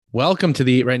Welcome to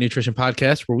the Eat Right Nutrition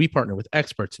Podcast, where we partner with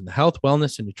experts in the health,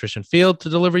 wellness, and nutrition field to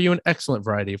deliver you an excellent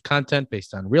variety of content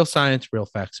based on real science, real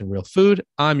facts, and real food.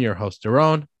 I'm your host,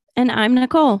 Daron. And I'm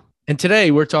Nicole. And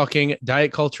today we're talking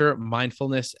diet culture,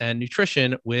 mindfulness, and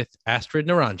nutrition with Astrid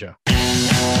Naranja.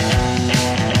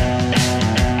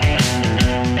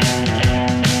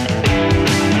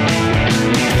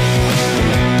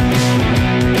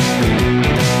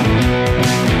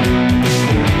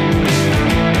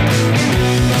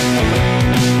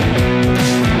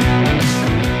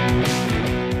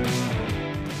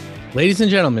 Ladies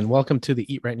and gentlemen, welcome to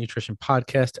the Eat Right Nutrition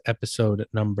Podcast, episode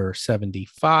number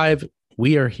 75.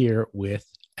 We are here with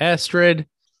Astrid,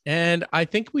 and I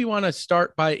think we want to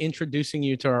start by introducing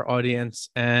you to our audience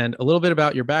and a little bit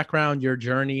about your background, your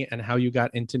journey, and how you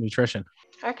got into nutrition.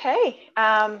 Okay.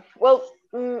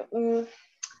 To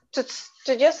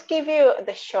just give you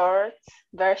the short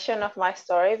version of my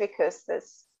story, because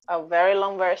there's a very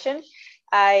long version.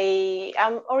 I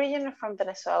am originally from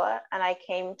Venezuela, and I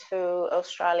came to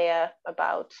Australia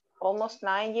about almost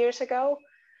 9 years ago.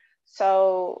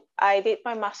 So I did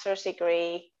my master's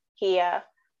degree here,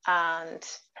 and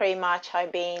pretty much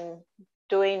I've been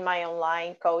doing my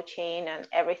online coaching and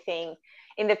everything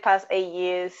in the past 8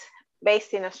 years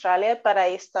based in Australia, but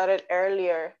I started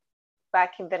earlier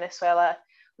back in Venezuela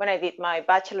when I did my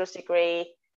bachelor's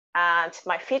degree. And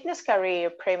my fitness career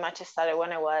pretty much started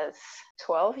when I was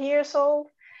 12 years old.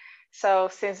 So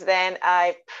since then,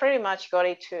 I pretty much got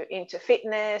into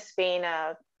fitness, being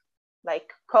a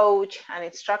coach and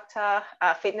instructor,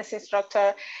 a fitness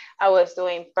instructor. I was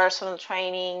doing personal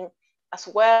training as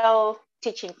well,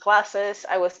 teaching classes.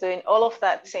 I was doing all of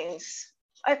that since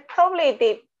I probably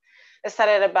did. I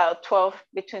started about 12,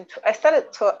 I started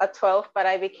at 12, but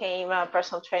I became a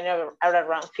personal trainer at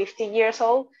around 15 years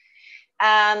old.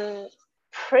 And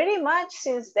pretty much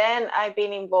since then, I've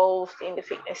been involved in the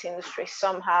fitness industry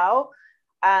somehow.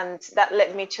 And that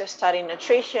led me to study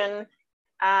nutrition.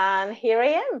 And here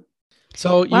I am.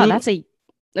 So wow, go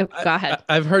ahead.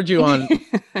 I've heard you on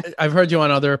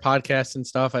other podcasts and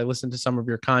stuff. I listened to some of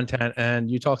your content, and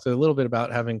you talked a little bit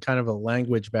about having kind of a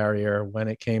language barrier when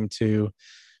it came to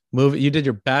moving. You did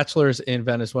your bachelor's in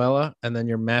Venezuela and then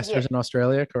your master's in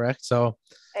Australia, correct? So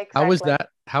exactly.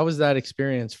 How was that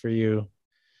experience for you,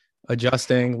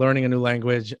 adjusting, learning a new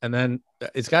language? And then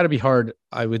it's got to be hard,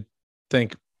 I would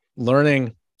think,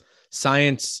 learning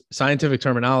scientific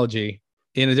terminology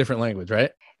in a different language,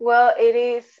 right? Well, it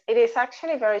is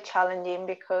actually very challenging,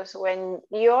 because when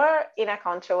you're in a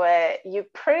country where you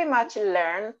pretty much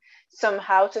learn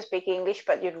somehow to speak English,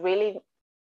 but you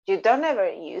don't ever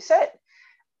use it.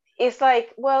 It's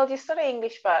like, well, you study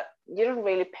English, but you don't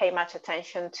really pay much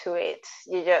attention to it.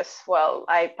 You just, well,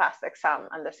 I passed the exam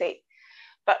and that's it.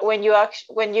 But when you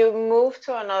move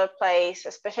to another place,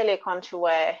 especially a country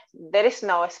where there is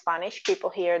no Spanish,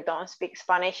 people here don't speak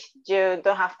Spanish. You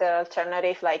don't have the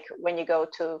alternative, like when you go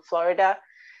to Florida,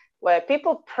 where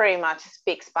people pretty much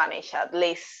speak Spanish, at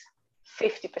least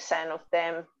 50% of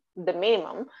them, the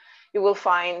minimum. You will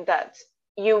find that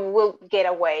you will get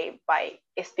away by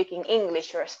speaking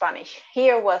English or Spanish.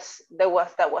 That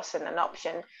wasn't an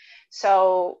option.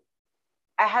 So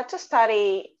I had to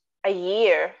study a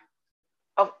year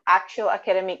of actual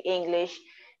academic English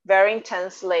very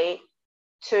intensely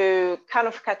to kind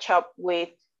of catch up with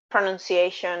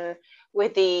pronunciation,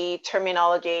 with the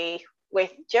terminology,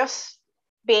 with just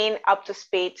being up to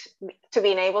speed to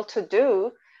being able to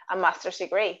do a master's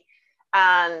degree.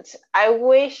 And I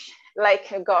wish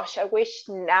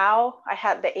now I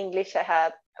had the English I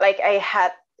had. I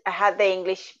had the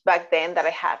English back then that I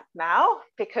have now,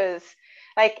 because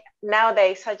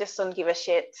nowadays I just don't give a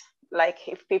shit. Like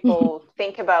if people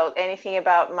think about anything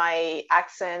about my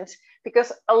accent,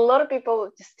 because a lot of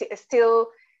people still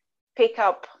pick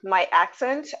up my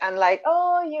accent and like,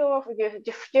 oh,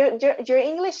 your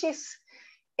English is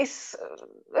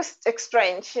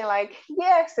strange. You're like,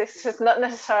 yes, this is not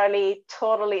necessarily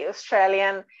totally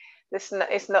Australian.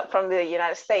 It's not from the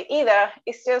United States either.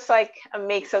 It's just like a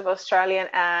mix of Australian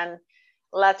and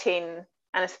Latin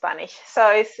and Spanish. So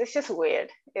it's just weird.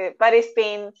 But it's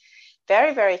been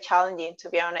very, very challenging, to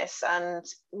be honest, and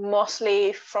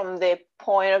mostly from the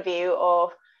point of view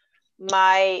of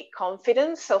my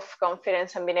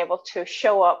self-confidence, and being able to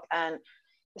show up and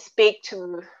speak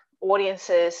to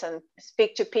audiences and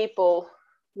speak to people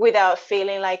without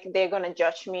feeling like they're going to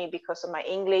judge me because of my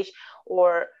English,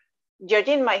 or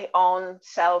judging my own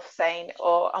self, saying,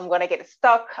 oh, I'm going to get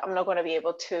stuck. I'm not going to be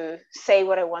able to say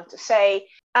what I want to say.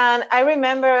 And I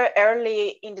remember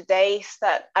early in the days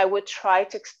that I would try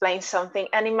to explain something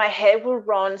and in my head would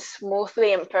run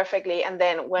smoothly and perfectly. And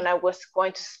then when I was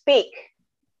going to speak,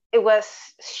 it was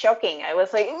shocking. I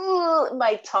was like, ooh,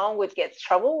 my tongue would get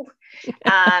troubled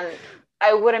and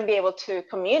I wouldn't be able to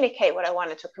communicate what I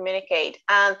wanted to communicate.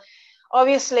 And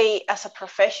obviously, as a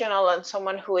professional and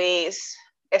someone who is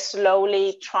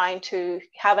slowly trying to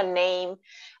have a name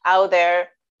out there,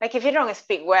 like if you don't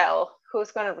speak well,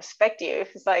 who's going to respect you?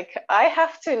 It's like, I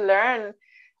have to learn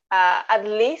at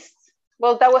least,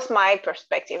 well, that was my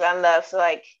perspective. And that's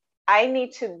like, I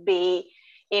need to be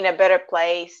in a better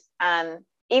place. And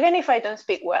even if I don't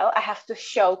speak well, I have to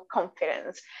show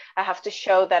confidence. I have to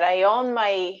show that I own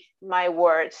my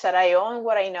words, that I own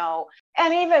what I know.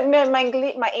 And even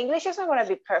my English isn't going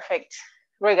to be perfect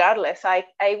regardless. I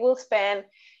will spend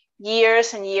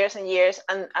years and years and years,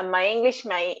 and my English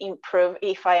may improve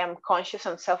if I am conscious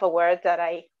and self-aware that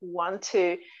I want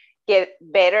to get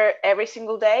better every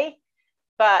single day.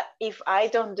 But if I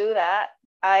don't do that,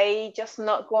 I just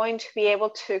not going to be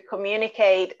able to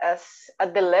communicate as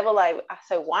at the level as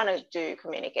I wanted to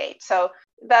communicate. So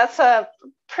that's a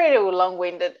pretty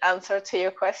long-winded answer to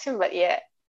your question, but yeah.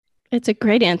 It's a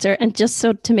great answer. And just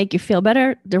so to make you feel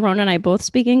better, Daron and I both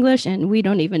speak English and we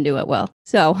don't even do it well.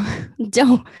 So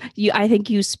I think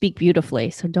you speak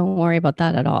beautifully. So don't worry about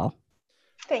that at all.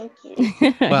 Thank you.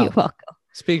 Well, you're welcome.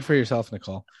 Speak for yourself,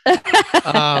 Nicole.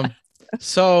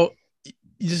 So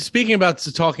speaking about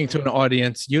talking to an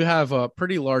audience, you have a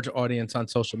pretty large audience on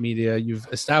social media. You've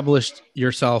established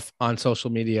yourself on social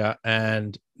media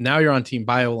and now you're on Team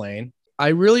BioLane. I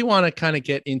really want to kind of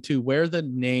get into where the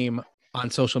name on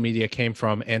social media came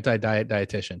from, Anti-Diet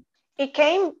Dietitian. It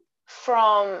came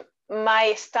from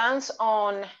my stance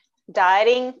on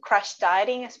dieting, crash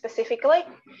dieting specifically,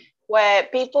 where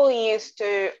people used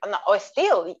to, or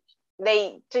still,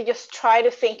 they just try to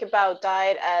think about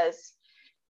diet as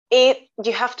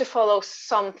you have to follow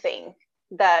something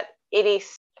that it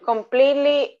is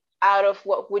completely out of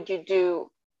what would you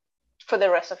do for the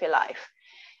rest of your life.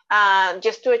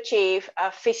 Just to achieve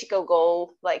a physical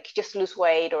goal, like just lose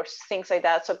weight or things like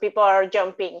that. So people are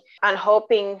jumping and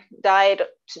hoping diet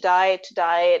to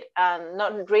diet and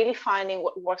not really finding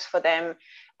what works for them,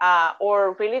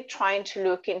 or really trying to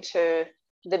look into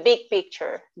the big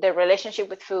picture, their relationship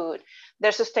with food,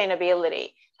 their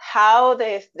sustainability, how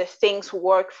the things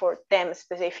work for them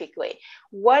specifically.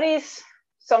 What is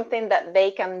something that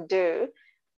they can do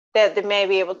that they may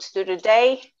be able to do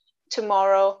today,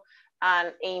 tomorrow,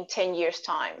 and in 10 years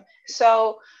time.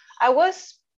 So I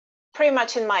was pretty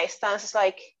much in my stance, it's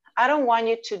like, I don't want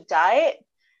you to diet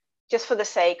just for the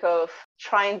sake of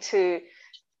trying to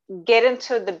get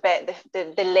into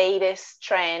the latest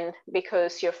trend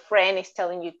because your friend is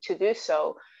telling you to do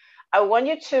so. I want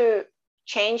you to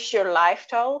change your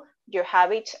lifestyle, your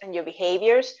habits and your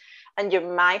behaviors and your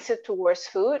mindset towards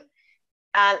food.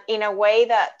 And in a way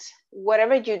that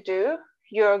whatever you do,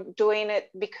 you're doing it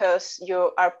because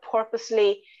you are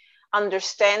purposely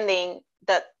understanding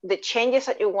that the changes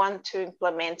that you want to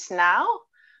implement now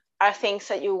are things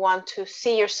that you want to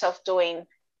see yourself doing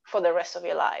for the rest of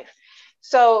your life.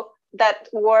 So that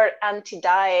word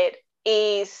anti-diet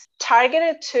is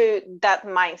targeted to that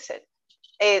mindset.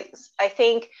 I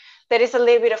think there is a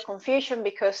little bit of confusion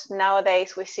because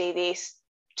nowadays we see these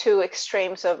two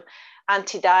extremes of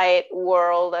anti-diet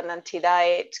world and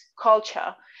anti-diet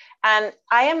culture. And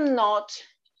I am not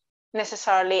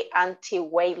necessarily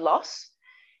anti-weight loss.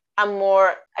 I'm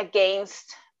more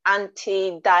against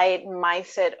anti-diet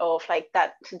mindset of like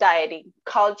that dieting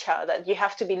culture that you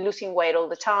have to be losing weight all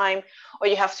the time, or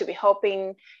you have to be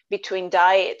hopping between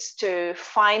diets to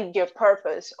find your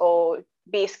purpose, or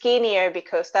be skinnier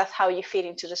because that's how you fit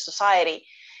into the society.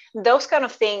 Those kind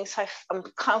of things,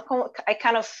 I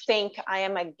kind of think I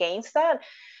am against that.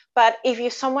 But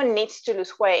if someone needs to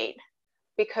lose weight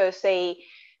because they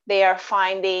are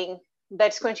finding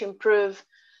that's going to improve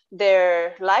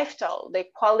their lifestyle, their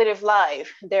quality of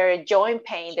life, their joint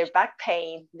pain, their back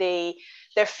pain,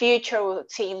 their future will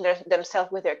see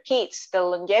themselves with their kids, the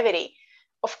longevity.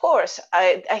 Of course,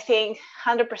 I think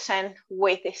 100%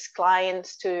 with these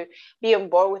clients to be on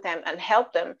board with them and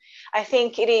help them. I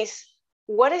think it is,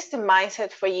 what is the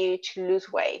mindset for you to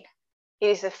lose weight? It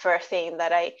is the first thing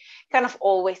that I kind of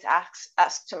always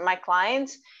ask to my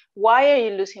clients. Why are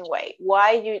you losing weight?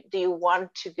 Why do you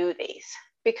want to do this?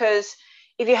 Because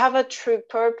if you have a true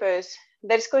purpose,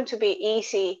 that's going to be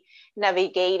easy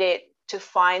navigated to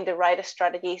find the right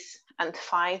strategies and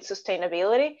find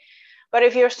sustainability. But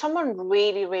if you're someone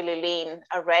really, really lean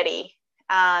already,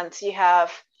 and you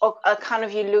have a kind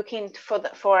of, you're looking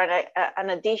for an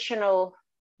additional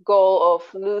goal of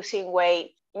losing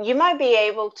weight, you might be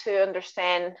able to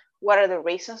understand what are the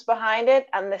reasons behind it.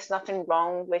 And there's nothing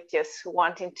wrong with just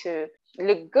wanting to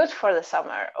look good for the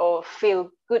summer or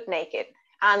feel good naked.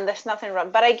 and there's nothing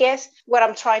wrong. But I guess what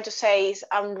I'm trying to say is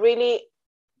I'm really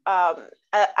an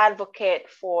advocate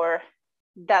for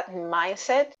that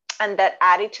mindset and that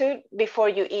attitude before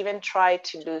you even try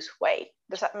to lose weight.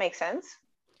 Does that make sense?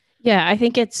 Yeah, I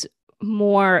think it's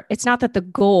not that the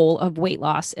goal of weight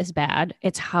loss is bad.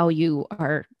 It's how you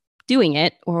are doing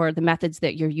it or the methods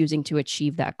that you're using to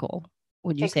achieve that goal.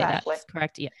 Would you say that's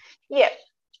correct? Yeah. Yeah.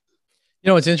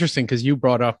 It's interesting because you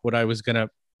brought up what I was going to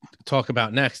talk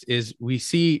about next is we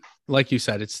see, like you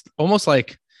said, it's almost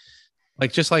like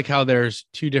just like how there's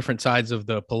two different sides of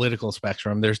the political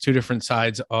spectrum, there's two different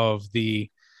sides of the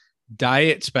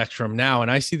diet spectrum now.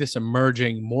 And I see this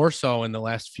emerging more so in the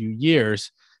last few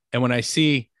years. And when I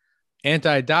see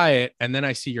anti-diet and then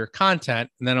I see your content,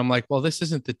 and then I'm like, well, this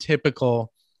isn't the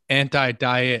typical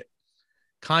anti-diet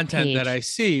content that I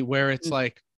see, where it's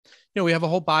like, we have a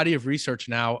whole body of research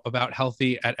now about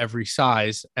healthy at every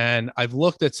size. And I've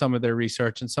looked at some of their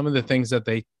research and some of the things that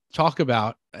they talk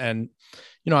about. And,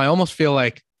 I almost feel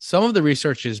like some of the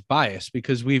research is biased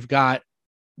because we've got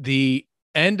the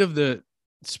end of the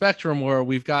spectrum where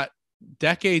we've got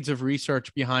decades of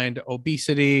research behind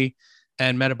obesity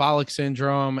and metabolic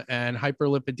syndrome and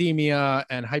hyperlipidemia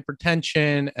and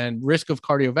hypertension and risk of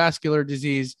cardiovascular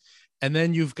disease. And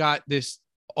then you've got this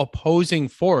opposing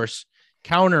force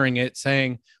countering it,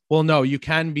 saying, well, no, you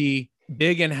can be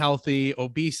big and healthy,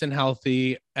 obese and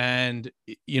healthy, and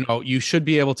you should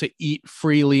be able to eat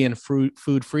freely and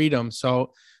food freedom.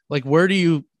 So like, where do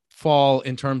you fall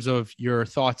in terms of your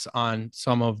thoughts on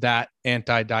some of that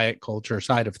anti-diet culture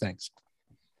side of things?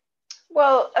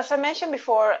 Well, as I mentioned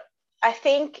before, I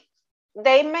think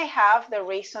they may have the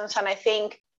reasons, and I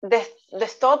think the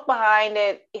thought behind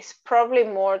it is probably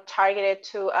more targeted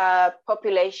to a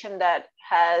population that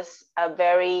has a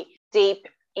very deep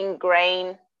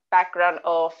ingrained background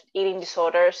of eating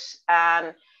disorders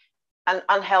and an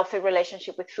unhealthy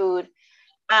relationship with food.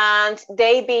 And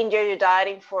they've been yo-yo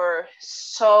dieting for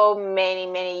so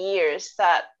many years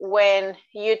that when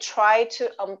you try to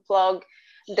unplug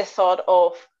the thought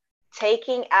of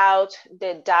taking out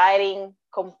the dieting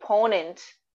component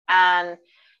and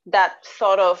that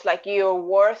thought of like your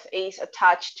worth is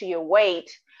attached to your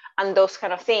weight and those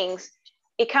kind of things,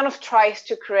 it kind of tries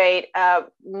to create a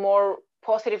more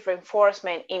positive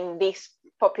reinforcement in this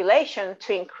population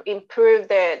to improve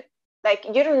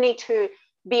you don't need to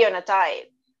be on a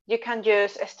diet. You can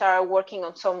just start working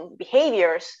on some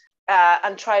behaviors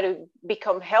and try to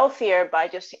become healthier by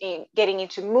just getting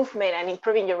into movement and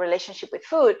improving your relationship with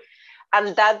food.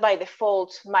 And that by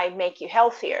default might make you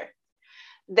healthier.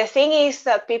 The thing is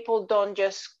that people don't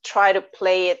just try to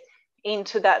play it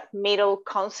into that middle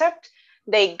concept.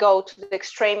 They go to the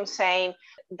extreme saying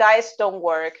diets don't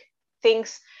work.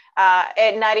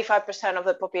 95% of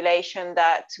the population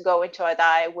that go into a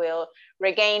diet will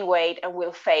regain weight and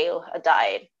will fail a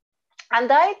diet. And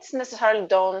diets necessarily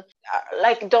don't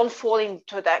fall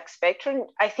into that spectrum.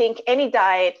 I think any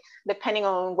diet, depending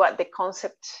on what the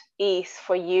concept is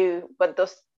for you, what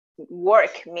does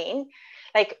work mean?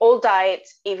 Like all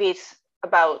diets, if it's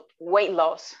about weight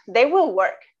loss, they will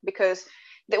work because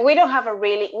we don't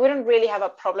really have a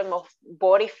problem of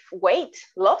body weight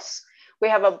loss. We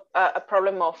have a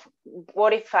problem of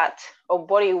body fat or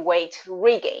body weight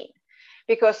regain.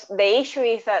 Because the issue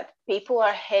is that people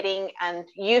are heading and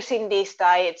using these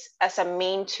diets as a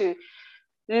means to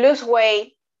lose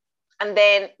weight, and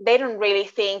then they don't really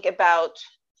think about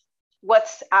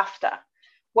what's after.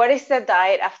 What is the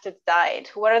diet after the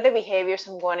diet? What are the behaviors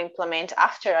I'm going to implement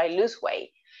after I lose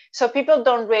weight? So people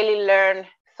don't really learn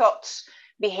thoughts,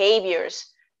 behaviors,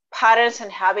 patterns,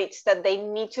 and habits that they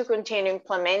need to continue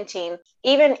implementing,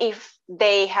 even if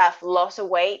they have lost a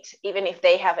weight, even if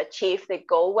they have achieved the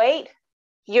goal weight.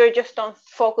 You just don't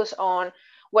focus on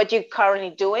what you're currently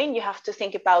doing. You have to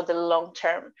think about the long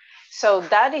term. So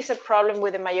that is a problem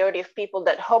with the majority of people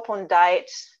that hop on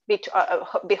diets,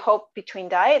 hop between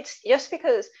diets, just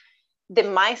because the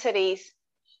mindset is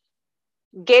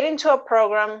get into a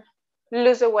program,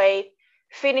 lose a weight,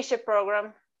 finish a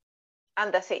program,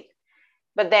 and that's it.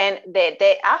 But then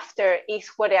the after is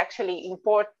what actually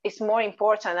is more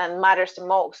important and matters the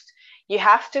most. You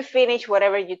have to finish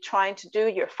whatever you're trying to do,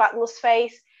 your fat loss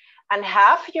phase, and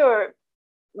have your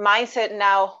mindset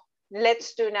now,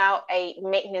 let's do now a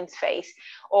maintenance phase,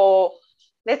 or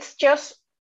let's just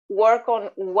work on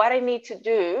what I need to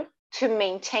do to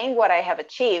maintain what I have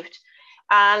achieved,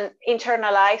 and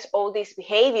internalize all these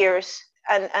behaviors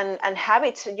and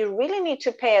habits. You really need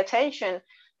to pay attention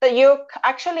that you're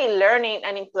actually learning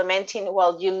and implementing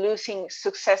while you're losing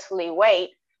successfully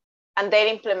weight, and then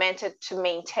implement it to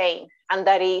maintain. And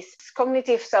that is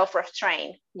cognitive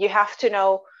self-restraint. You have to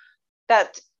know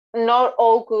that not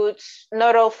all goods,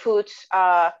 not all foods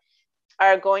are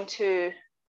going to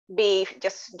be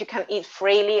just, you can eat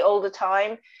freely all the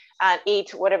time and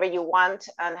eat whatever you want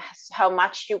and how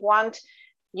much you want.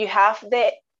 You have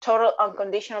the total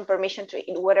unconditional permission to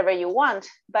eat whatever you want,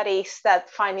 but it's that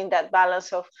finding that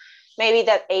balance of maybe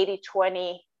that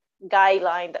 80-20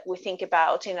 guideline that we think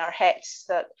about in our heads,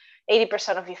 that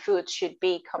 80% of your food should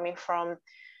be coming from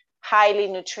highly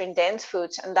nutrient dense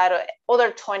foods, and that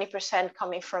other 20%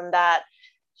 coming from that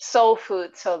soul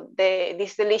food. So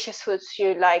these delicious foods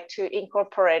you like to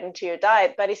incorporate into your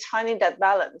diet, but it's finding that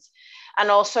balance.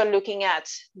 And also looking at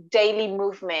daily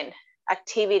movement,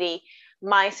 activity,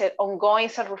 mindset, ongoing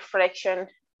self-reflection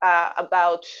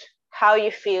about how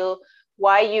you feel,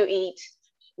 why you eat,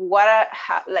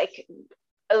 like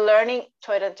learning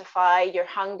to identify your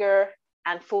hunger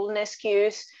and fullness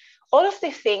cues. All of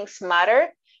these things matter,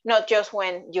 not just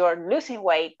when you're losing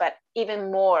weight, but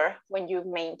even more when you're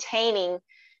maintaining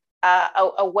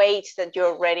a weight that you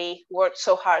already worked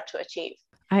so hard to achieve.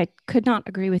 I could not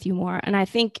agree with you more. And I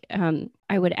think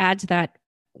I would add to that,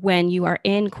 when you are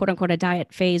in quote unquote a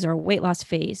diet phase or a weight loss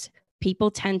phase, people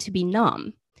tend to be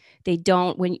numb. They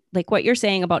don't, when like what you're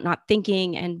saying about not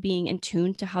thinking and being in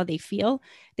tune to how they feel,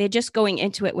 they're just going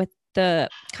into it with the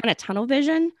kind of tunnel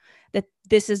vision that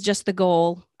this is just the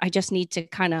goal. I just need to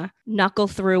kind of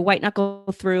white knuckle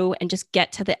through and just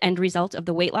get to the end result of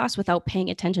the weight loss without paying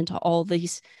attention to all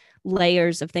these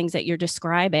layers of things that you're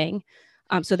describing.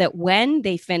 So that when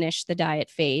they finish the diet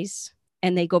phase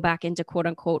and they go back into quote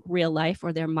unquote real life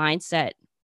or their mindset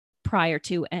prior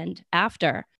to and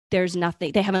after, there's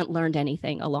nothing, they haven't learned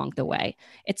anything along the way.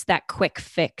 It's that quick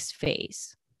fix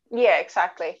phase. Yeah,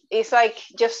 exactly. It's like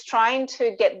just trying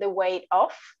to get the weight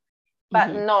off, but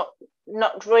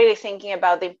not really thinking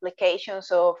about the implications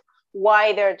of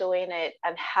why they're doing it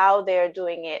and how they're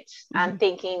doing it, and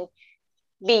thinking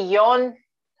beyond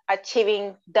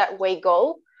achieving that weight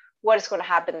goal, what is going to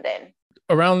happen then.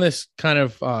 Around this kind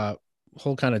of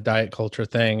whole kind of diet culture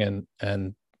thing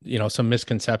and you know, some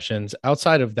misconceptions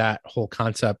outside of that whole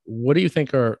concept, what do you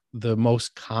think are the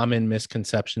most common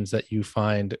misconceptions that you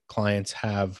find clients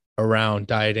have around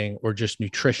dieting or just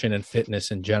nutrition and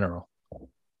fitness in general?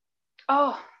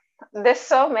 Oh, there's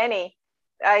so many.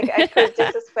 I could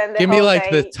just spend the Give whole me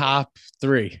like day. the top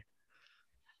 3.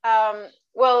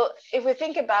 Well, if we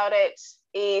think about it,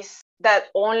 is that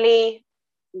only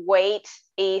weight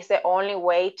is the only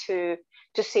way to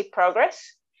see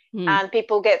progress. And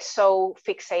people get so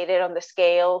fixated on the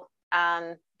scale,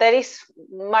 and that is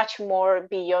much more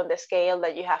beyond the scale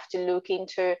that you have to look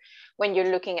into when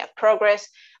you're looking at progress.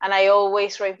 And I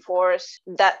always reinforce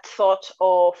that thought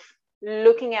of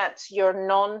looking at your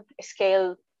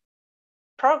non-scale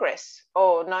progress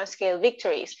or non-scale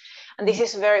victories. And this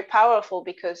is very powerful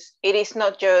because it is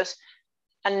not just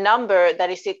a number that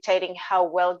is dictating how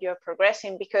well you're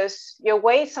progressing, because your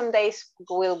weight some days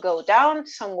will go down,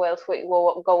 some weight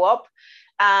will go up,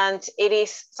 and it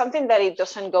is something that it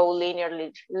doesn't go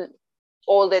linearly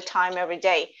all the time every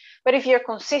day. But if you're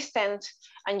consistent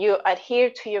and you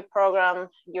adhere to your program,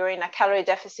 you're in a calorie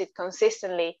deficit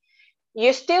consistently,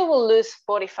 you still will lose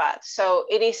body fat. So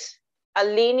it is a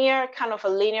linear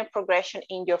progression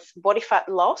in your body fat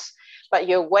loss, but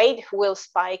your weight will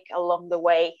spike along the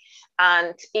way.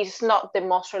 And it's not the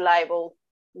most reliable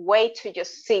way to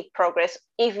just see progress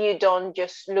if you don't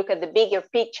just look at the bigger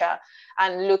picture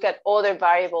and look at other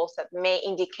variables that may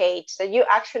indicate that you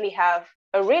actually have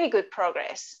a really good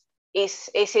progress. Is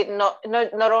it not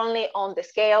only on the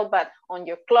scale, but on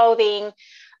your clothing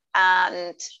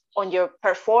and on your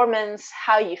performance,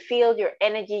 how you feel, your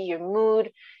energy, your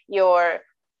mood, your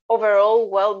overall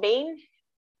well-being,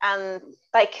 and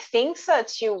like things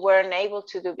that you weren't able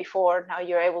to do before, now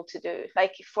you're able to do.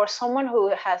 Like for someone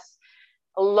who has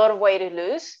a lot of weight to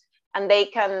lose and they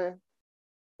can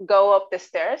go up the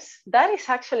stairs, that is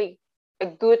actually a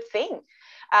good thing.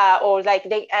 Or like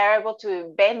they are able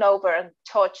to bend over and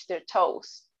touch their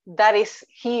toes. That is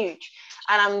huge.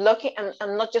 And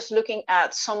I'm not just looking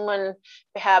at someone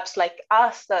perhaps like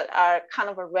us that are kind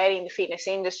of already in the fitness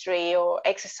industry or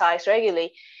exercise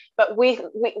regularly, but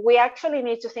we actually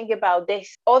need to think about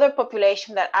this other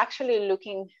population that actually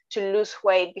looking to lose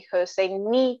weight because they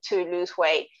need to lose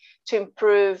weight to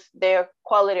improve their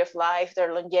quality of life,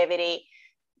 their longevity,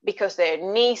 because their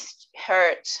knees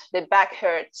hurt, their back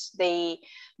hurts, they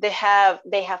have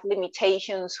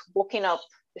limitations walking up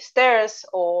the stairs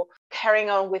or carrying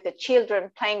on with the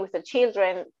children, playing with the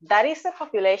children. That is the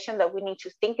population that we need to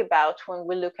think about when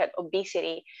we look at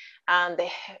obesity and the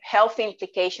health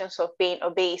implications of being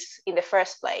obese in the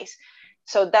first place.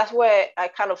 So that's where I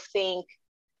kind of think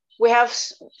we have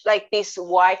like this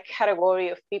wide category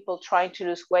of people trying to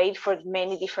lose weight for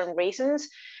many different reasons.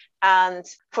 And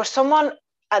for someone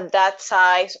at that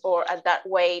size or at that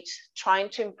weight trying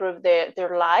to improve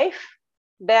their life,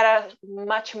 there are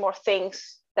much more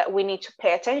things that we need to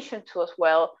pay attention to as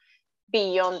well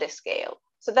beyond the scale.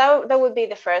 So that would be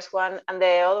the first one. And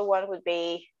the other one would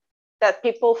be that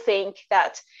people think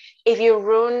that if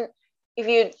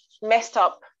you messed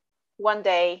up one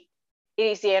day, it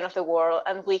is the end of the world.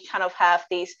 And we kind of have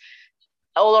this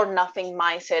all or nothing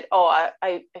mindset. Oh,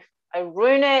 I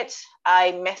ruined it.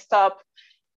 I messed up.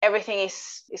 Everything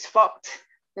is fucked.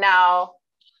 Now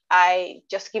I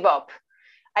just give up.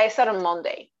 I start on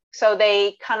Monday. So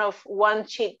they kind of one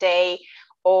cheat day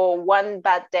or one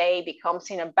bad day becomes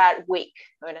in a bad week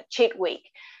or in a cheat week.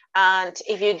 And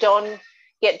if you don't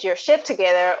get your shit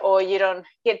together or you don't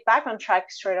get back on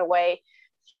track straight away,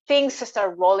 things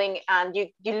start rolling and you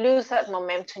lose that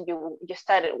momentum you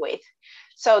started with.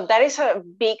 So that is a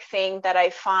big thing that I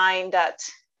find that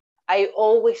I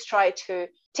always try to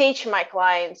teach my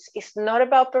clients. It's not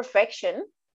about perfection.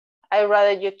 I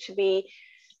rather you to be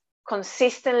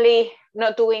consistently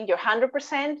not doing your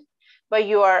 100%, but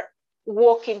you are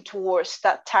walking towards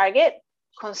that target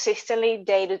consistently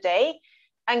day to day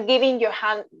and giving your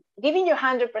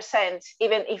 100%,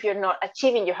 even if you're not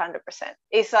achieving your 100%.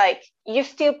 It's like you're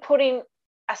still putting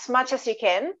as much as you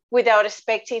can without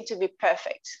expecting to be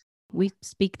perfect. We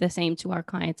speak the same to our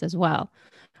clients as well.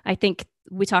 I think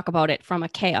we talk about it from a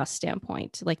chaos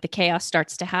standpoint. Like the chaos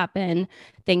starts to happen,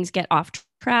 things get off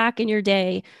track in your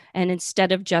day. And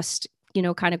instead of just,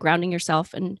 kind of grounding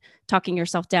yourself and talking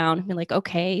yourself down and be like,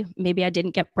 okay, maybe I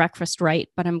didn't get breakfast right,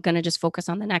 but I'm going to just focus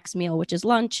on the next meal, which is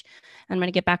lunch. I'm going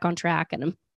to get back on track and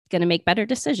I'm going to make better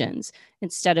decisions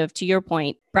instead of, to your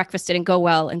point, breakfast didn't go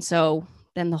well. And so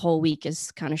then the whole week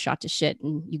is kind of shot to shit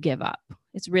and you give up.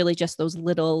 It's really just those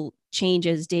little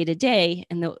changes day to day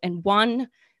and one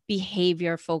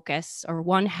behavior focus or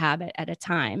one habit at a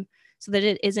time so that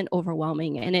it isn't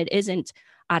overwhelming and it isn't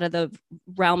out of the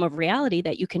realm of reality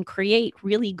that you can create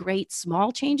really great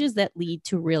small changes that lead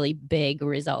to really big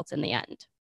results in the end.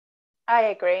 I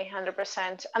agree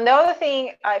 100%. And the other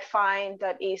thing I find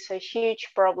that is a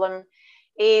huge problem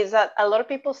is that a lot of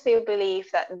people still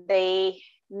believe that they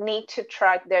need to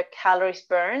track their calories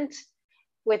burned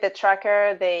with the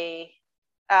tracker, the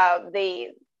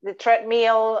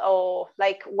treadmill, or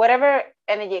like whatever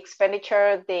energy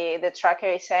expenditure the tracker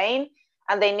is saying,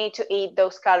 and they need to eat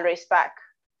those calories back.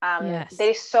 Yes.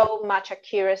 There is so much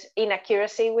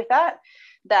inaccuracy with that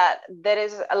there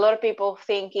is a lot of people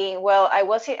thinking, well, I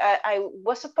was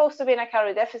supposed to be in a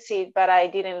calorie deficit, but I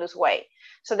didn't lose weight.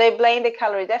 So they blame the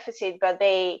calorie deficit, but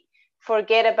they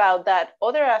forget about that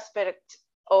other aspect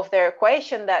of their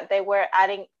equation, that they were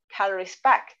adding calories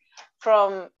back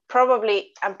from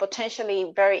probably and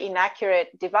potentially very inaccurate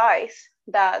device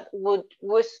that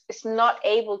is not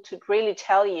able to really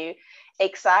tell you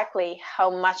exactly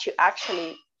how much you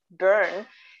actually burn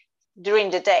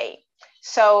during the day.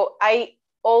 So I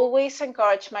always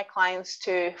encourage my clients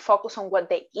to focus on what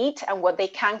they eat and what they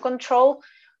can control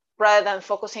rather than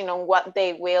focusing on what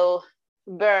they will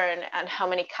burn and how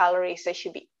many calories they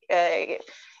should be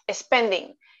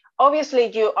spending. Obviously,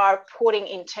 you are putting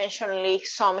intentionally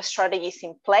some strategies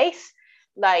in place,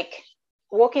 like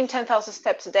walking 10,000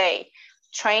 steps a day,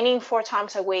 training 4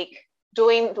 times a week,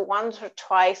 doing the once or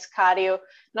twice cardio,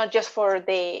 not just for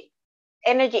the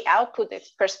energy output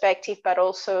perspective, but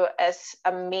also as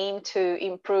a mean to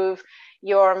improve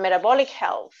your metabolic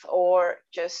health or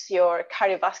just your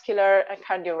cardiovascular and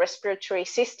cardiorespiratory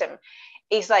system.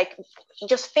 Is like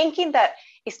just thinking that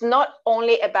it's not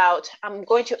only about I'm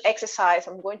going to exercise,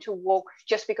 I'm going to walk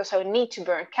just because I need to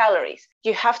burn calories.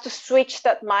 You have to switch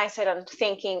that mindset and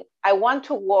thinking, I want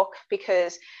to walk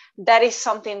because that is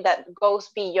something that goes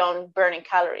beyond burning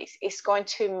calories. It's going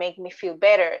to make me feel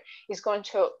better. It's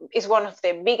one of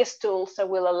the biggest tools that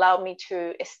will allow me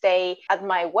to stay at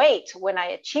my weight when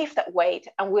I achieve that weight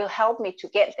and will help me to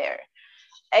get there.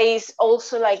 Is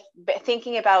also like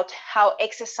thinking about how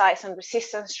exercise and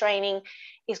resistance training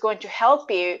is going to help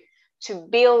you to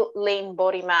build lean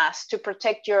body mass, to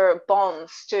protect your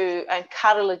bones and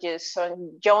cartilages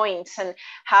and joints, and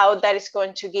how that is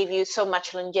going to give you so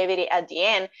much longevity at the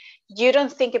end. You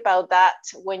don't think about that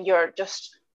when you're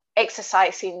just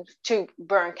exercising to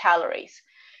burn calories.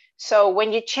 So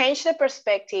when you change the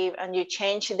perspective and you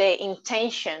change the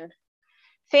intention,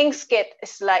 things get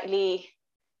slightly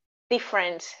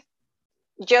different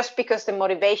just because the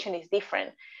motivation is different.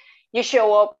 You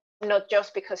show up not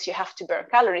just because you have to burn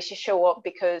calories, you show up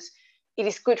because it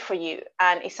is good for you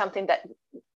and it's something that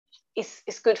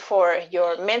is good for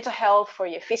your mental health, for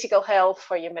your physical health,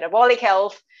 for your metabolic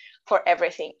health, for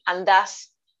everything. And that's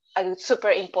a super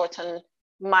important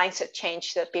mindset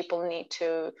change that people need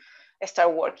to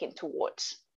start working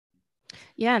towards.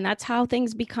 Yeah, and that's how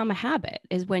things become a habit,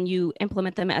 is when you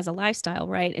implement them as a lifestyle,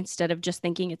 right? Instead of just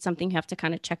thinking it's something you have to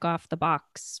kind of check off the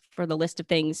box for the list of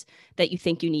things that you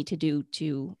think you need to do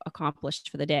to accomplish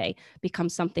for the day,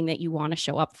 becomes something that you want to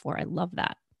show up for. I love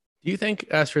that. Do you think,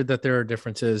 Astrid, that there are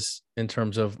differences in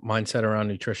terms of mindset around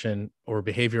nutrition or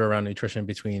behavior around nutrition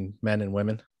between men and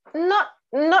women?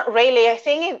 Not really. I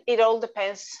think it all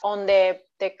depends on the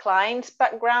client's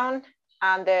background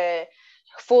and the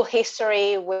full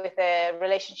history with the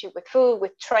relationship with food,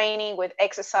 with training, with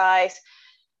exercise,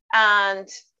 and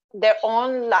their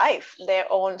own life, their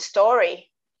own story.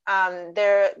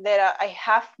 I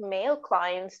have male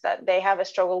clients that they have a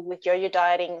struggle with yo-yo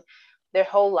dieting their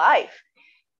whole life,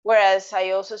 whereas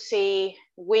I also see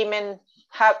women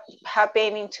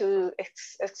happening to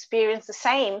experience the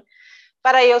same.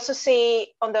 But I also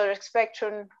see on the other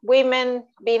spectrum, women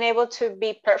being able to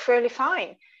be perfectly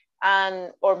fine,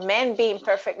 or men being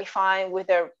perfectly fine with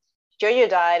their yo-yo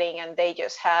dieting, and they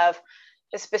just have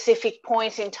a specific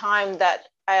points in time that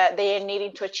they are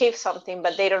needing to achieve something,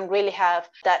 but they don't really have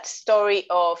that story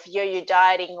of yo-yo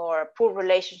dieting or a poor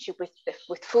relationship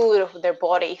with food or their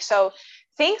body. So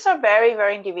things are very,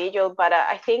 very individual, but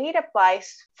I think it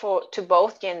applies to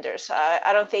both genders.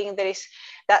 I don't think there is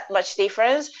that much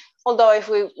difference. Although if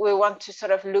we want to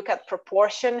sort of look at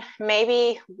proportion,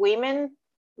 maybe women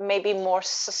may be more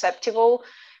susceptible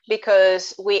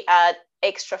because we add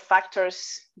extra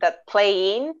factors that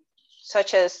play in,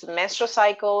 such as the menstrual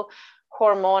cycle,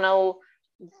 hormonal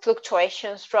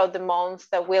fluctuations throughout the month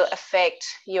that will affect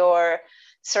your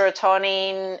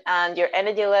serotonin and your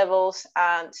energy levels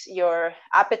and your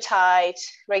appetite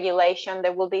regulation.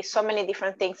 There will be so many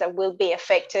different things that will be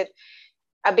affected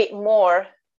a bit more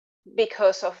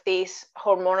because of these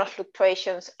hormonal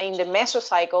fluctuations in the menstrual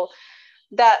cycle,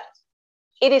 that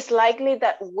it is likely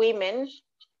that women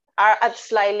are at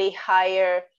slightly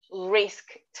higher risk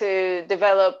to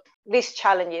develop these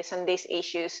challenges and these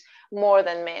issues more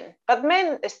than men. But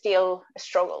men still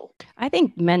struggle. I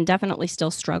think men definitely still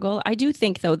struggle. I do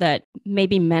think, though, that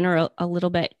maybe men are a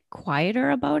little bit quieter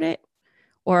about it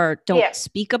or don't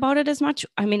speak about it as much.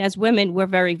 I mean, as women, we're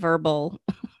very verbal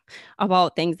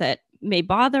about things that may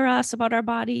bother us about our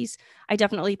bodies. I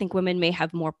definitely think women may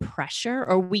have more pressure,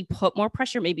 or we put more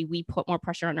pressure. Maybe we put more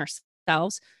pressure on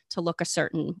ourselves to look a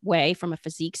certain way from a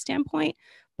physique standpoint.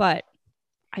 But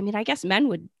I mean, I guess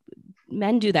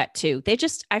men do that too.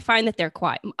 I find that they're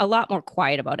a lot more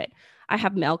quiet about it. I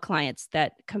have male clients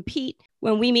that compete.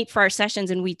 When we meet for our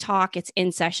sessions and we talk, it's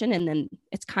in session, and then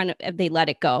it's kind of, they let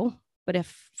it go. But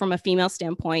if from a female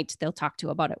standpoint, they'll talk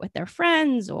about it with their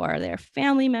friends or their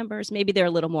family members, maybe they're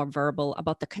a little more verbal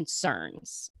about the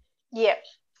concerns. Yeah,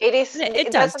 it is.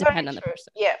 It does depend on the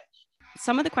person. Yeah.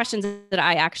 Some of the questions that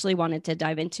I actually wanted to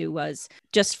dive into was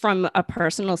just from a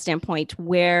personal standpoint,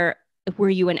 were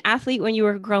you an athlete when you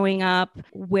were growing up?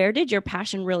 Where did your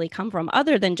passion really come from,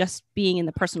 other than just being in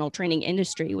the personal training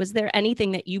industry? Was there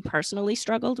anything that you personally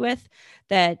struggled with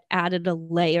that added a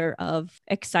layer of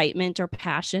excitement or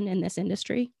passion in this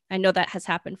industry? I know that has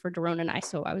happened for Daron and I,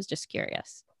 so I was just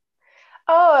curious.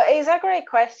 Oh, it's a great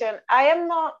question. I am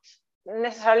not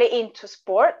necessarily into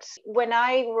sports. When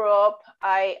I grew up,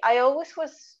 I always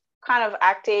was kind of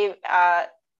active.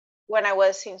 When I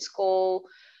was in school,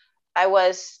 I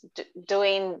was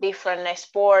doing different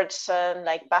sports,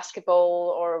 like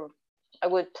basketball, or I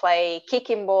would play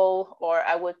kicking ball, or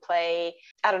I would play,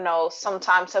 I don't know,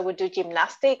 sometimes I would do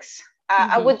gymnastics.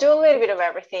 I would do a little bit of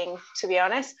everything, to be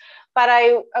honest. But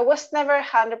I was never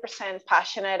 100%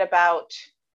 passionate about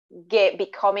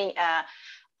becoming a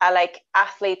like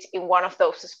athlete in one of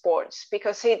those sports,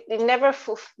 because it never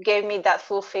gave me that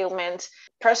fulfillment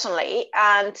personally.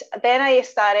 And then I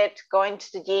started going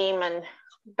to the gym, and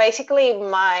basically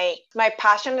my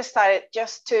passion started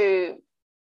just to,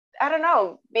 I don't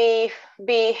know,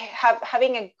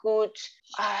 having a good,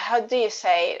 how do you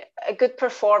say, a good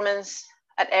performance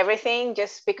at everything,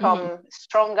 just become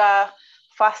stronger,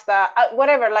 faster,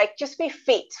 whatever, like just be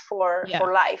fit for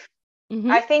life.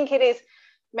 I think it is,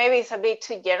 maybe it's a bit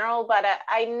too general, but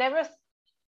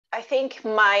I think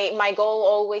my goal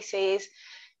always is,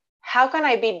 how can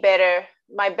I be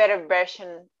my better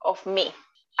version of me?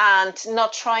 And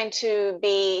not trying to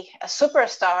be a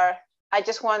superstar. I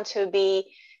just want to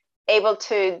be able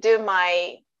to do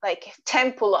my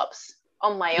 10 pull-ups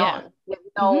on my own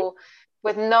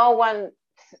with no one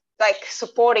like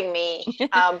supporting me,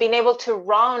 being able to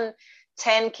run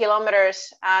 10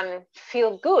 kilometers and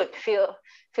feel good,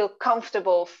 feel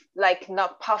comfortable, like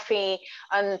not puffy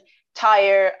and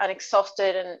tired and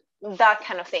exhausted and that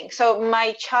kind of thing. So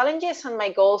my challenges and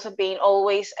my goals have been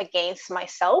always against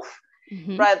myself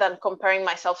rather than comparing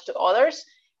myself to others.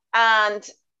 And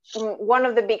one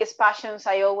of the biggest passions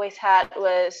I always had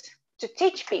was to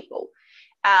teach people.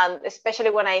 And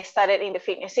especially when I started in the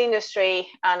fitness industry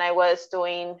and I was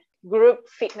doing group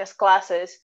fitness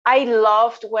classes, I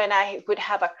loved when I would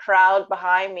have a crowd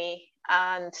behind me,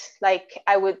 and like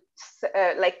I would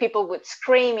like people would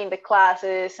scream in the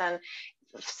classes and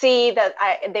see that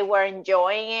they were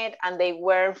enjoying it and they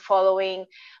were following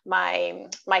my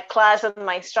class and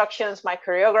my instructions, my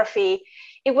choreography.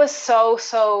 It was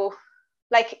so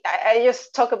like I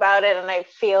just talk about it and I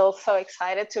feel so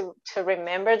excited to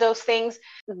remember those things.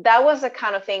 That was the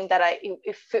kind of thing that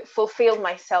it fulfilled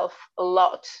myself a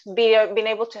lot. Being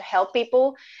able to help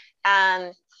people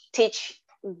and teach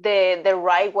the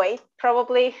right way,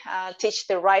 probably teach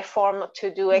the right form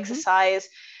to do exercise,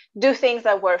 do things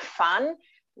that were fun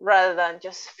rather than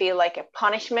just feel like a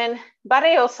punishment. But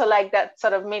I also like that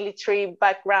sort of military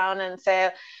background and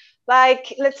say,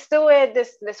 like, let's do it.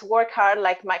 Let's work hard.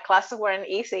 Like my classes weren't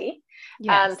easy,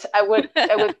 and I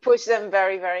would push them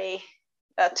very, very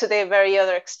to the very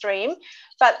other extreme.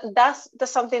 But that's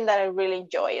something that I really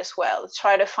enjoy as well.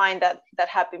 Try to find that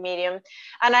happy medium.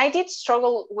 And I did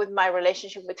struggle with my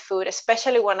relationship with food,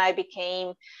 especially when I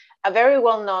became a very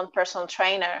well-known personal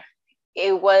trainer.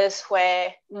 It was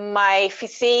where my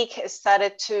physique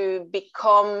started to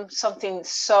become something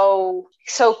so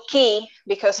key,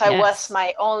 because I was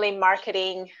my only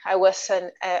marketing. I was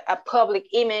a public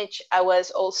image. I was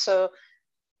also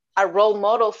a role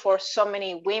model for so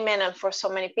many women and for so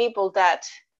many people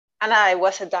and I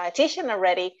was a dietitian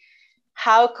already.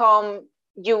 How come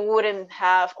you wouldn't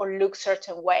have or look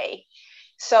certain way?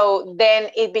 So then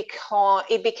it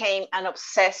became an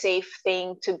obsessive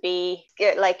thing to be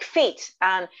like fit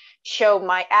and show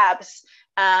my abs,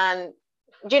 and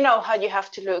you know how you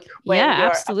have to look when you're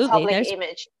absolutely. a public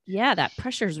image. Yeah, that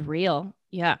pressure's real.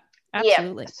 Yeah,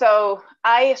 absolutely. Yeah. So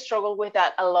I struggled with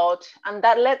that a lot, and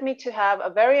that led me to have a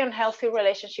very unhealthy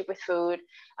relationship with food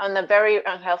and a very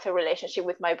unhealthy relationship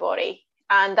with my body,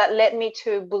 and that led me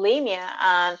to bulimia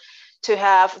and to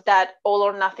have that all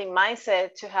or nothing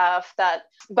mindset, to have that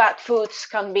bad foods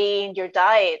can be in your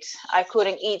diet. I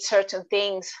couldn't eat certain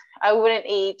things. I wouldn't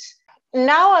eat.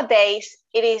 Nowadays,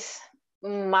 it's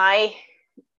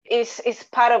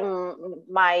part of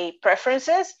my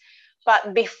preferences.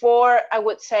 But before, I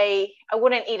would say I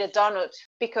wouldn't eat a donut,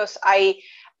 because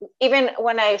even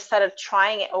when I started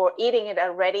trying it or eating it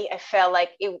already, I felt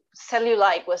like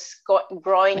cellulite was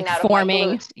growing like out forming. of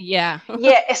my glutes. Yeah.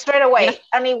 Yeah, straight away.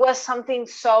 And it was something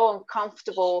so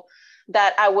uncomfortable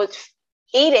that I would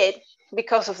eat it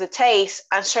because of the taste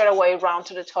and straight away run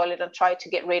to the toilet and try to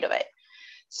get rid of it.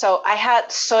 So I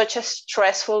had such a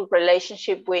stressful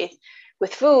relationship with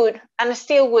food, and I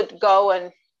still would go,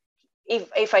 and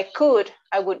if I could,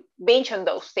 I would binge on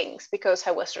those things because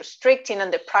I was restricting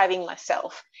and depriving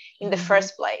myself in the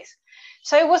first place.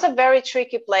 So it was a very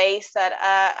tricky place that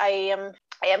I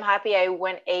am happy I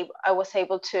was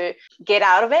able to get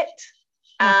out of it.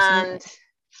 Absolutely. And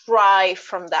thrive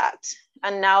from that.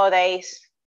 And nowadays,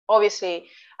 obviously,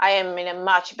 I am in a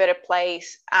much better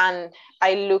place, and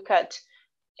I look at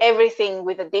everything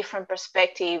with a different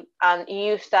perspective and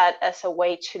use that as a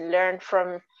way to learn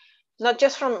from, not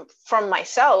just from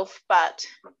myself, but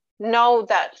know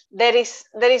that there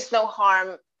is no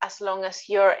harm as long as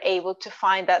you're able to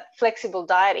find that flexible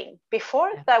dieting.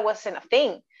 Before, that wasn't a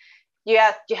thing. You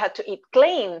had to eat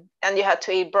clean, and you had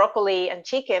to eat broccoli and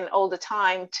chicken all the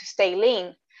time to stay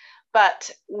lean.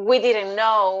 But we didn't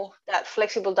know that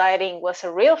flexible dieting was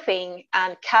a real thing,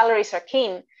 and calories are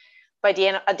king at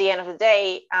the end of the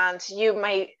day. And you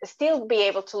may still be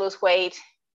able to lose weight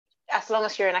as long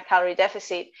as you're in a calorie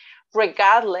deficit,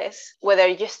 regardless whether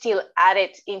you still add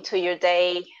it into your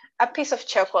day, a piece of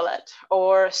chocolate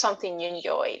or something you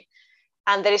enjoy.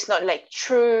 And there is not like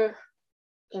true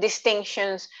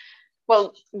distinctions.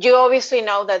 Well, you obviously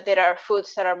know that there are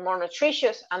foods that are more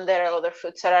nutritious and there are other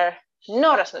foods that are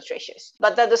not as nutritious,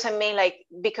 but that doesn't mean like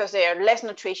because they are less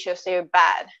nutritious, they're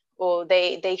bad, or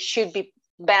they should be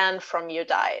banned from your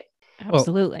diet.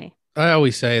 Absolutely. Well, I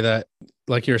always say that,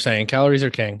 like you're saying, calories are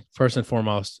king first and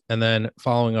foremost, and then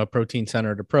following a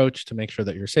protein-centered approach to make sure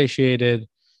that you're satiated,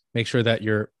 make sure that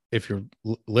if you're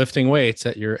lifting weights,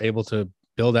 that you're able to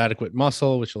build adequate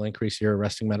muscle, which will increase your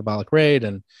resting metabolic rate.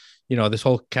 And, this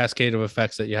whole cascade of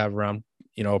effects that you have around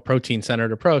a protein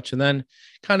centered approach, and then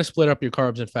kind of split up your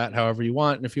carbs and fat however you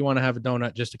want. And if you want to have a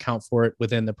donut, just account for it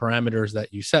within the parameters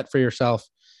that you set for yourself,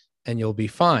 and you'll be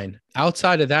fine.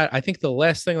 Outside of that, I think the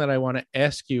last thing that I want to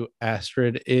ask you,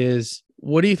 Astrid, is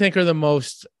what do you think are the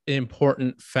most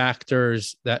important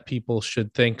factors that people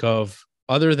should think of,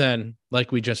 other than,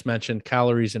 like we just mentioned,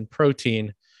 calories and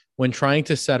protein, when trying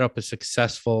to set up a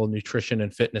successful nutrition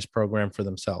and fitness program for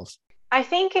themselves? I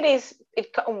think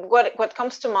what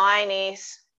comes to mind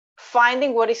is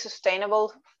finding what is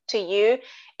sustainable to you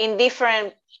in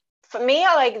different, for me,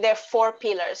 there are 4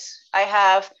 pillars. I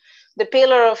have the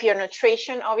pillar of your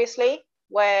nutrition, obviously,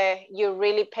 where you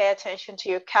really pay attention to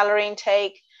your calorie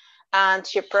intake and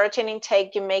your protein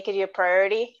intake, you make it your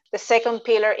priority. The second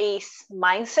pillar is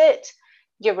mindset,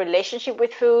 your relationship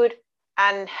with food,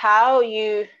 and how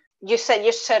you set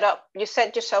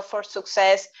yourself for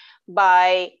success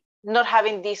by not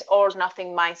having this all or nothing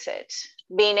mindset,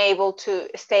 being able to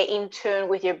stay in tune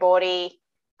with your body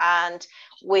and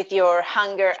with your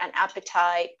hunger and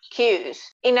appetite cues.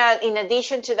 In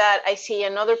addition to that, I see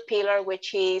another pillar,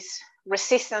 which is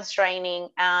resistance training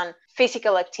and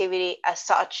physical activity as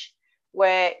such,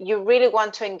 where you really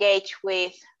want to engage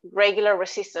with regular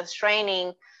resistance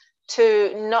training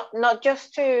to not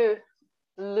just to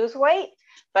lose weight,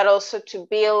 but also to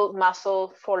build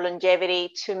muscle for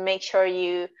longevity, to make sure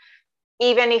you,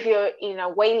 even if you're in a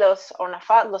weight loss or a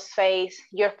fat loss phase,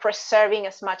 you're preserving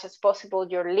as much as possible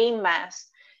your lean mass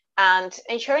and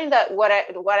ensuring that what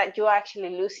you're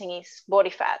actually losing is body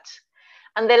fat.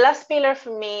 And the last pillar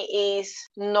for me is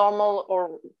normal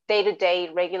or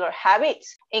day-to-day regular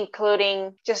habits,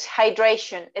 including just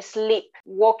hydration, sleep,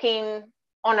 walking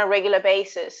on a regular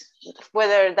basis,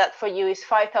 whether that for you is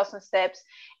 5,000 steps,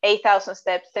 8,000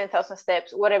 steps, 10,000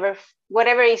 steps,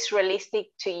 whatever is realistic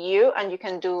to you and you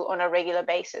can do on a regular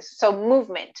basis. So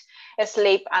movement,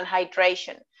 sleep, and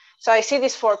hydration. So I see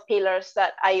these 4 pillars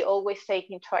that I always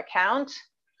take into account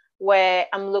where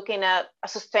I'm looking at a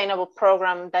sustainable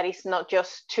program that is not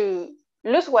just to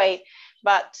lose weight,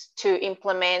 but to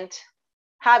implement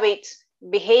habits,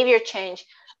 behavior change,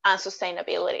 and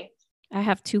sustainability. I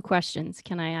have 2 questions.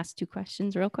 Can I ask 2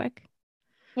 questions real quick?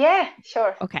 Yeah,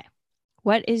 sure. Okay.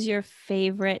 What is your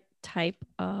favorite type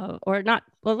of, or not,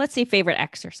 well, let's say favorite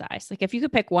exercise? Like if you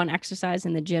could pick one exercise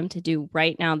in the gym to do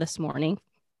right now this morning,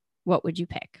 what would you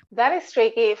pick? That is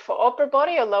tricky. For upper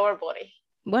body or lower body?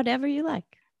 Whatever you like.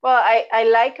 Well, I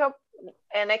like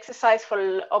an exercise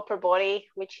for upper body,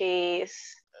 which is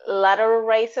lateral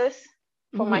raises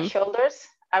for my shoulders.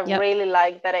 I really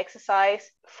like that exercise.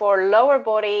 For lower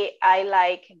body, I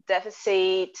like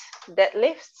deficit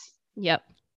deadlifts. Yep.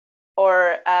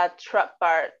 Or trap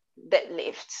bar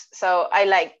deadlifts. So I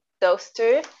like those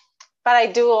 2. But I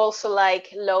do also like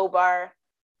low bar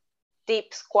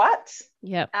deep squats.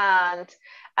 Yep. And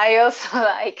I also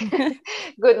like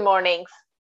good mornings.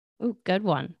 Oh, good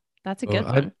one. That's a good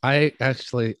one. I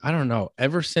actually, I don't know.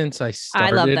 Ever since I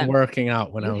started working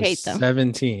out when I was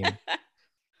 17,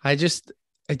 it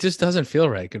just doesn't feel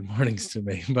right. Good mornings to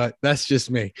me, but that's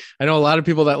just me. I know a lot of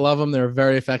people that love them. They're a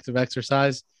very effective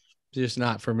exercise. Just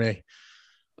not for me.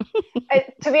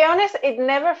 To be honest, it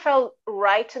never felt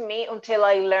right to me until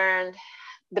I learned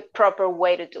the proper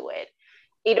way to do it.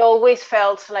 It always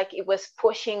felt like it was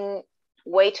pushing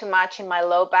way too much in my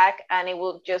low back and it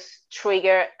will just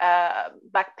trigger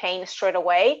back pain straight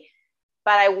away.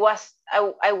 But I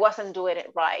wasn't doing it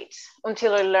right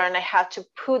until I learned I had to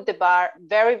put the bar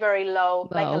very, very low,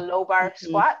 like a low bar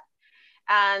squat,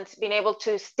 and being able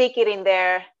to stick it in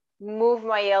there, move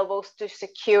my elbows to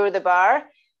secure the bar.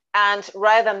 And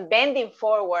rather than bending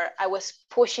forward, I was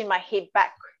pushing my hip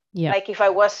back, like if I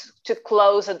was to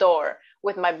close a door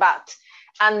with my butt.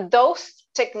 And those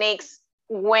techniques,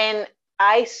 when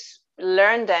I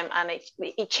learned them and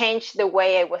it changed the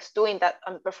way I was doing that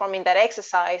and performing that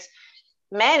exercise,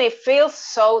 man, it feels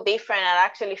so different. I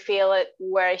actually feel it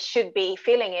where I should be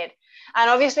feeling it. And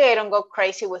obviously I don't go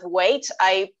crazy with weights.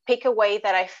 I pick a weight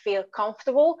that I feel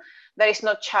comfortable, that is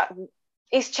not,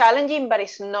 it's challenging, but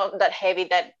it's not that heavy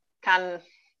that can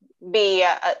be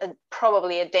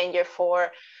probably a danger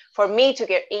for me to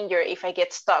get injured if I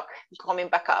get stuck coming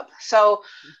back up. So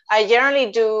I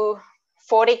generally do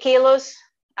 40 kilos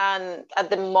and at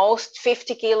the most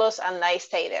 50 kilos and I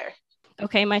stay there.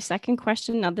 Okay, my second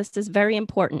question. Now, this is very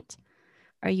important.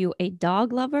 Are you a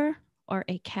dog lover or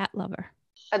a cat lover?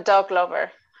 A dog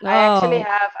lover. Oh. I actually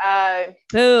have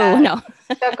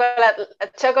a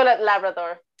chocolate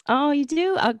Labrador. Oh, you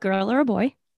do? A girl or a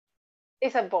boy?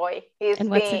 It's a boy. What's his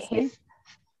name? He's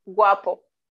guapo.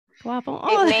 Guapo.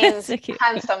 Oh, it means so cute.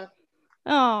 handsome.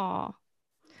 Oh,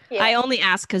 yeah. I only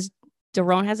ask because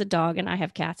Daron has a dog and I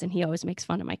have cats, and he always makes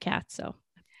fun of my cats. So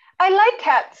I like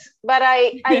cats, but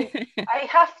I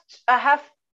have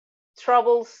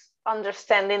troubles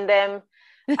understanding them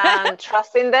and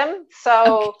trusting them. So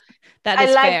okay. That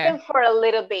is I like fair. them for a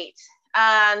little bit.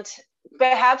 And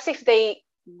perhaps if they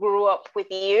grew up with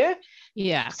you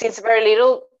since very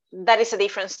little, that is a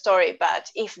different story. But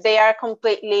if they are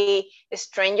completely a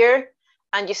stranger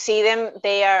and you see them,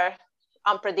 they are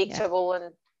unpredictable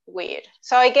and weird.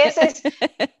 So I guess it's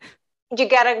you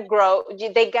gotta grow.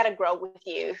 They gotta grow with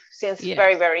you since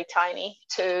very, very tiny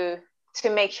to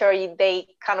make sure they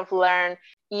kind of learn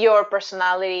your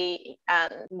personality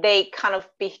and they kind of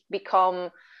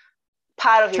become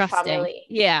part of trusting. Your family.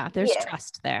 Yeah, there's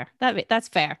trust there. That's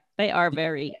fair. They are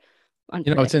very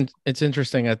it's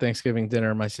interesting. At Thanksgiving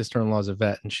dinner, my sister-in-law's a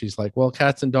vet, and she's like, well,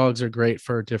 cats and dogs are great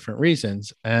for different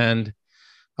reasons. And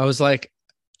I was like,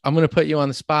 I'm going to put you on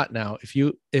the spot now.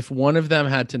 If one of them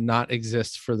had to not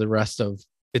exist for the rest of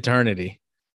eternity,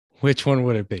 which one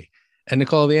would it be? And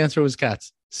Nicole, the answer was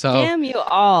cats. So damn you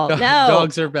all. No,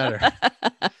 dogs are better.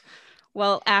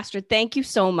 Well, Astrid, thank you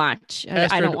so much.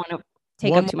 Astrid, I don't want to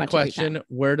take up too much question.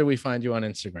 Where do we find you on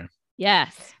Instagram?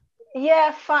 Yes.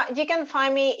 Yeah, you can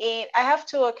find me I have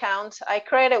 2 accounts. I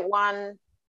created one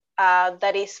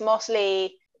that is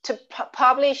mostly to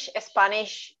publish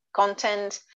Spanish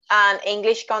content and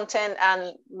English content,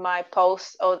 and my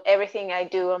posts or everything I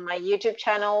do on my YouTube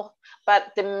channel.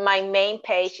 But my main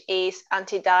page is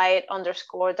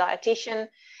antidiet_dietitian.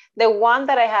 The one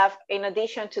that I have in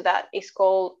addition to that is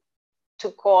called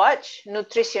Tu Coach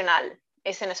Nutricional.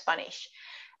 It's in Spanish.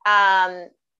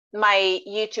 My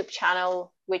YouTube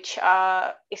channel, which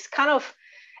is kind of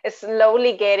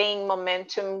slowly getting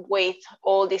momentum with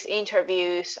all these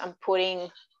interviews I'm putting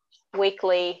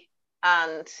weekly.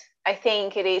 And I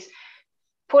think it is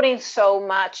putting so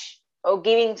much or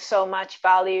giving so much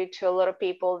value to a lot of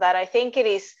people that I think it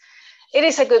is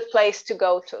a good place to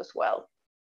go to as well.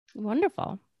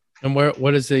 Wonderful. And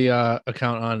what is the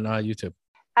account on YouTube?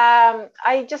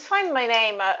 I just find my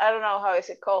name. I don't know how is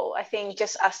it called. I think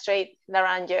just Astrid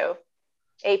Naranjo,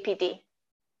 APD.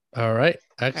 All right.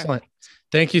 Excellent.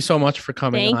 Thank you so much for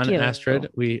coming on, Astrid.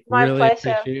 We really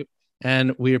appreciate you.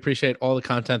 And we appreciate all the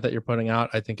content that you're putting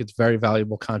out. I think it's very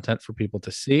valuable content for people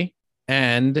to see.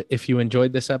 And if you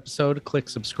enjoyed this episode, click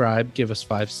subscribe, give us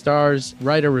 5 stars,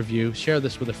 write a review, share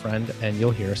this with a friend, and you'll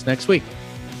hear us next week.